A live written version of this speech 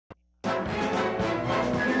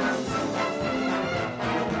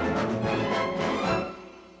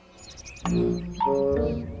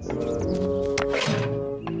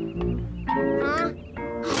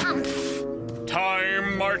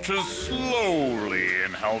marches slowly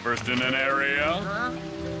in Halverston area.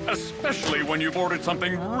 Especially when you've ordered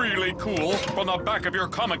something really cool from the back of your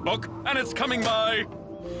comic book and it's coming by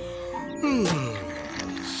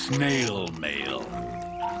snail mail.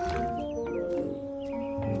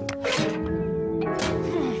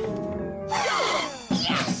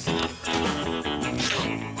 Yes!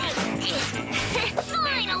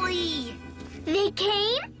 Finally! They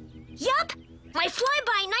came? Yup! My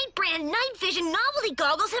fly-by-night brand night vision novelty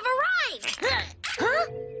goggles have arrived! Huh?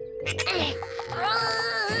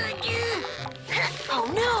 Oh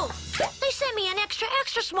no! They sent me an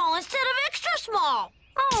extra small instead of extra small!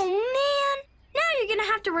 Oh man! Now you're gonna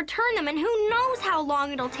have to return them, and who knows how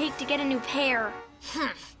long it'll take to get a new pair.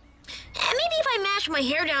 Maybe if I mash my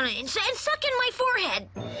hair down and suck in my forehead.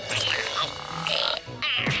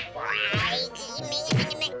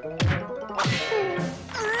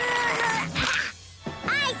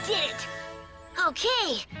 I did it!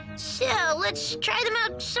 Okay, so let's try them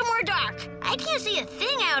out somewhere dark. I can't see a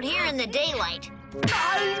thing out here in the daylight.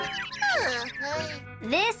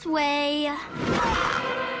 This way. Aha!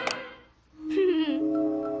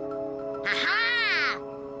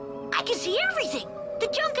 I can see everything. The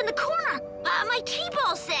junk in the corner. My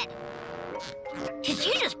T-ball set. Did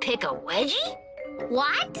you just pick a wedgie?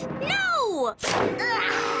 What? No!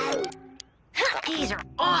 These are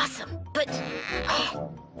awesome, but I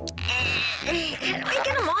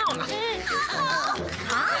get them all.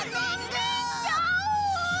 Huh?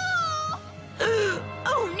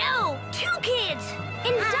 Oh no! 2 kids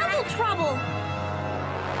In double trouble!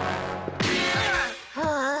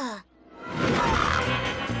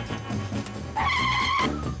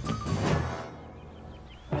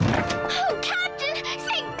 Oh, Captain!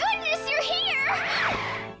 Thank goodness you're here!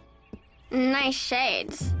 Nice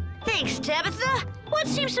shades. Thanks, Tabitha. What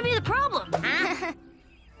seems to be the problem?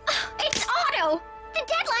 It's Otto! The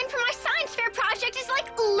deadline for my science fair project is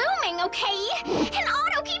like looming, okay? And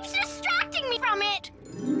Otto keeps distracting me from it!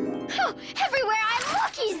 Everywhere I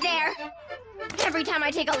look, he's there! Every time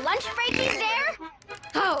I take a lunch break, he's there!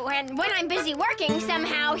 Oh, and when I'm busy working,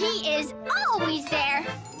 somehow he is always there!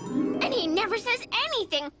 And he never says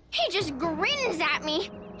anything. He just grins at me.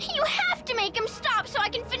 You have to make him stop so I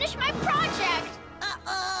can finish my project!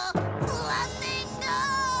 Uh-oh! Flamingo!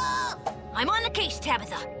 I'm on the case,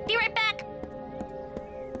 Tabitha. Be right back.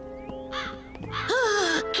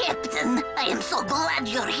 Captain, I am so glad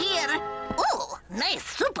you're here. Oh, nice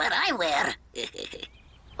super eyewear.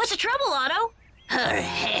 What's the trouble, Otto? Her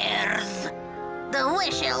hairs. The way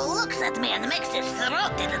she looks at me and makes this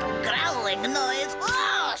throaty little growling noise.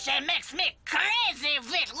 Oh, she makes me crazy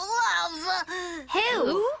with love.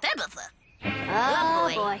 Who? Tabitha.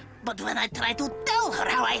 Oh, boy. But when I try to tell her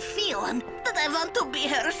how I feel and that I want to be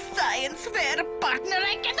her science fair partner,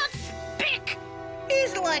 I cannot speak.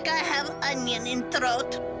 It's like I have onion in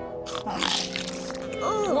throat.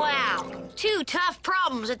 Wow. 2 tough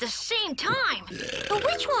problems at the same time. But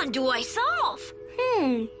which one do I solve?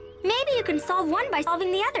 Maybe you can solve one by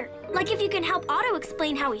solving the other. Like if you can help Otto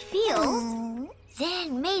explain how he feels.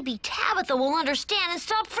 Then maybe Tabitha will understand and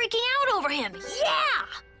stop freaking out over him. Yeah!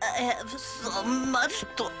 I have so much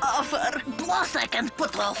to offer. Plus, I can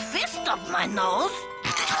put a fist up my nose.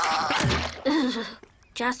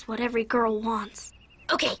 Just what every girl wants.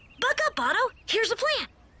 Okay, buck up, Otto. Here's the plan.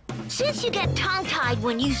 Since you get tongue-tied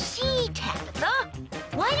when you see Tabitha,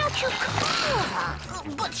 why don't you call her?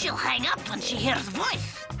 But she'll hang up when she hears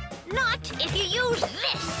voice. Not if you use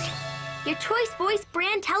this. Your Choice Voice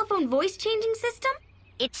brand telephone voice changing system?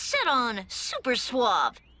 It's set on Super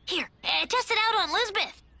Suave. Here, test it out on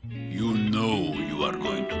Lisbeth. You know you are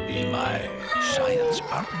going to be my science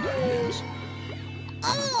partner, yes?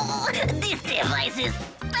 Oh, this device is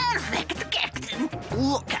perfect, Captain.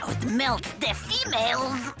 Look how it melts the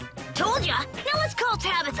females. Told ya. Now let's call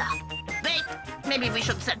Tabitha. Wait, maybe we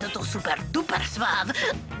should set it to super duper suave,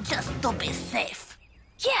 just to be safe.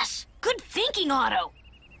 Yes, good thinking, Otto.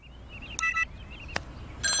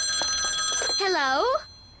 Hello?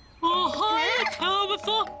 Oh, hi,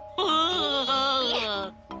 Tabitha.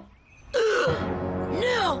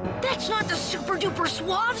 No, that's not the super duper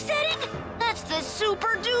suave setting. That's the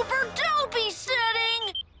super duper dopey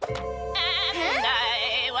setting. And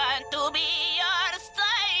I want to be your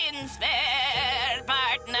science fair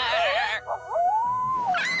partner.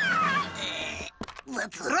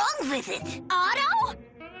 What's wrong with it? Otto?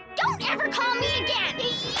 Don't ever call me again!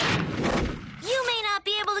 You may not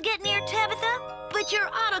be able to get near Tabitha, but your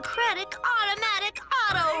autocratic, automatic,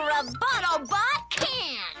 auto-roboto-bot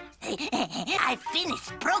can. I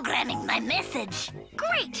finished programming my message.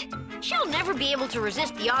 Great. She'll never be able to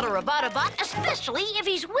resist the auto-roboto-bot, especially if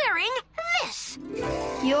he's wearing this?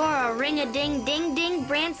 You're a ring-a-ding-ding-ding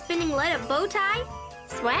brand-spinning light-up bow tie?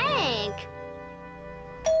 Swank!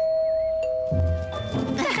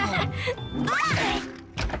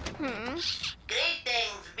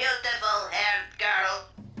 Greetings, beautiful haired girl.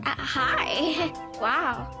 Hi.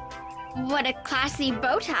 Wow. What a classy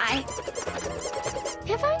bow tie.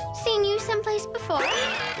 Have I seen you someplace before?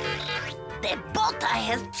 The bow tie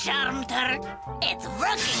has charmed her. It's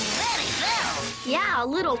working very well. Yeah, a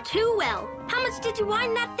little too well. How much did you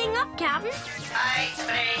wind that thing up, Captain? I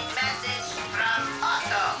bring message from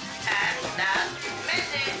Otto, and that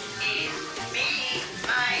message is me,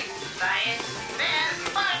 my science fair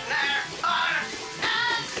partner, or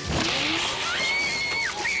not.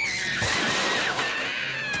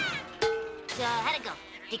 So, how'd it go?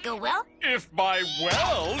 Did it go well? If by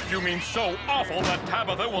well you mean so awful that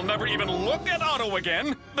Tabitha will never even look at Otto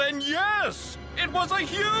again, then yes, it was a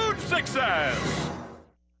huge success!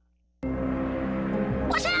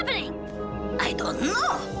 What's happening? I don't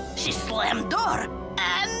know. She slammed door,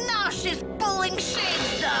 and now she's pulling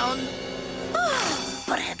shades down.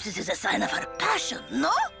 Perhaps this is a sign of her passion,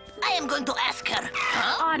 no? I am going to ask her.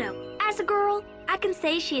 Huh? Otto, as a girl, I can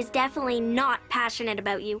say she is definitely not passionate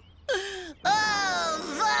about you. Oh,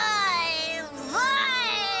 why?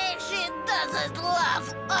 She doesn't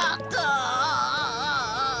love Otto.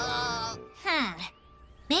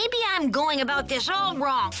 Maybe I'm going about this all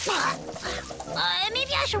wrong.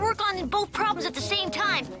 Maybe I should work on both problems at the same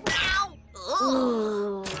time. Ow!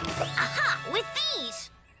 Ooh. Aha! With these!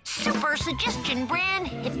 Super Suggestion brand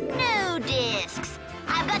Hypno Discs.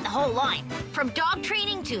 I've got the whole line. From dog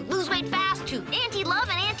training to lose weight fast to anti-love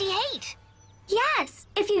and anti-hate. Yes,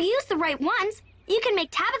 if you use the right ones, you can make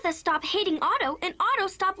Tabitha stop hating Otto and Otto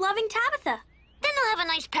stop loving Tabitha. Then they'll have a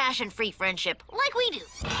nice passion-free friendship, like we do.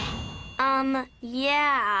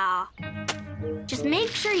 Yeah. Just make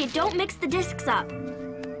sure you don't mix the discs up.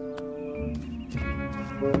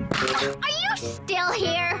 Are you still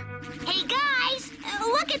here? Hey, guys!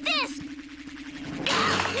 Look at this!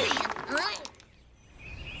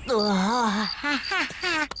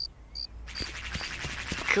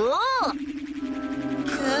 Cool!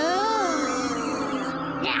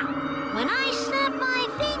 Now, when I snap my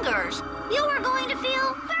fingers, you are going to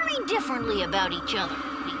feel very differently about each other.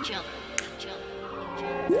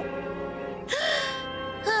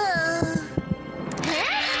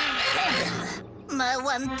 My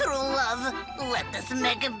one true love. Let us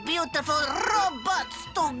make beautiful robots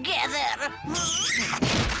together.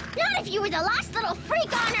 Not if you were the last little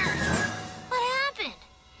freak on Earth. What happened?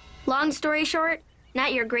 Long story short,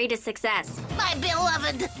 not your greatest success. My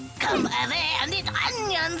beloved, come away and eat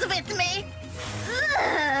onions with me.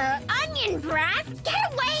 Onion brat,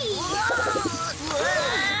 get away!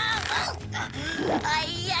 I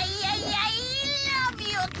love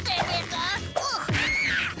you, Tabitha.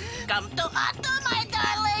 Come to Otto, my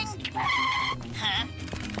darling. Huh?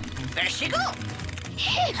 Where'd she go?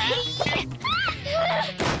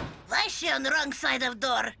 Why is she on the wrong side of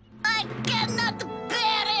door? I cannot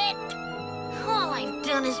bear it. All I've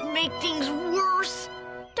done is make things worse.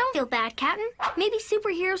 Don't feel bad, Captain. Maybe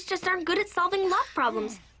superheroes just aren't good at solving love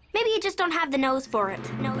problems. Maybe you just don't have the nose for it.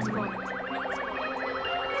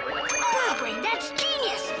 Brain, that's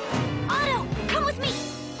genius! Otto, come with me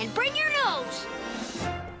and bring your nose.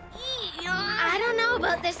 I don't know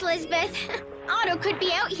about this, Lisbeth. Otto could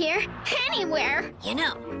be out here, anywhere. You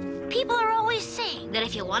know, people are always saying that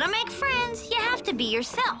if you want to make friends, you have to be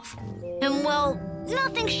yourself. And, well,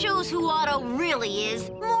 nothing shows who Otto really is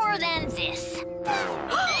more than this.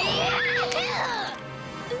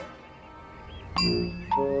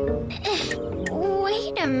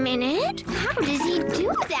 Wait a minute. How does he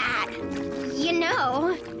do that? You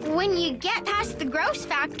know, when you get past the gross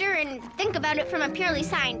factor and think about it from a purely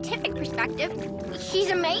scientific perspective,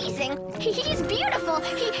 he's amazing. He's beautiful.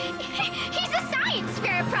 He's a science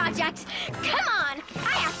fair project. Come on,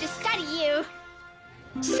 I have to study you.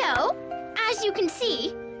 So, as you can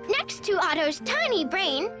see, next to Otto's tiny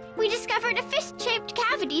brain, we discovered a fist-shaped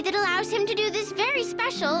cavity that allows him to do this very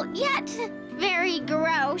special, yet very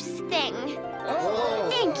gross thing.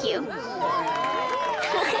 Thank you.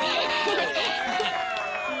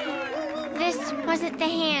 This wasn't the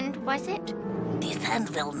hand, was it? This hand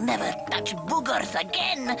will never touch boogers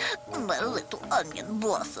again. My little onion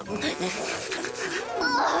blossom.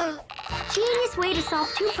 Genius way to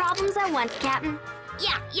solve two problems at once, Captain.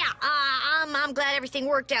 Yeah, I'm glad everything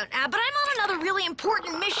worked out. But I'm on another really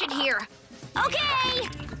important mission here. Okay,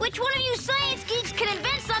 which one of you science geeks can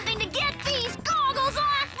invent something to get these goggles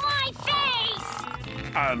off my face?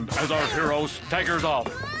 And as our hero staggers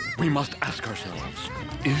off, we must ask ourselves,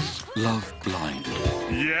 is love blind.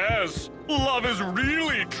 Yes, love is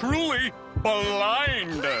really, truly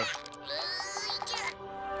blind.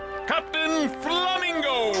 Captain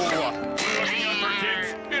Flamingo! Looking out for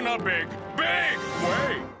kids in a big, big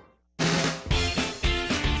way.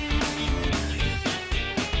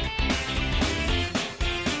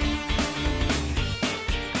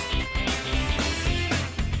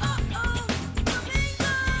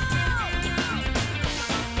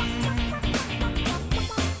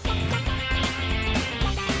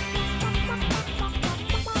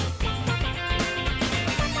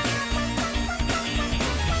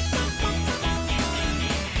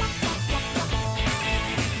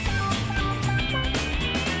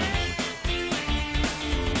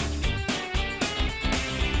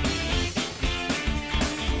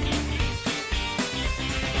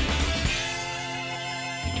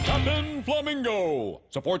 Captain Flamingo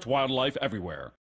supports wildlife everywhere.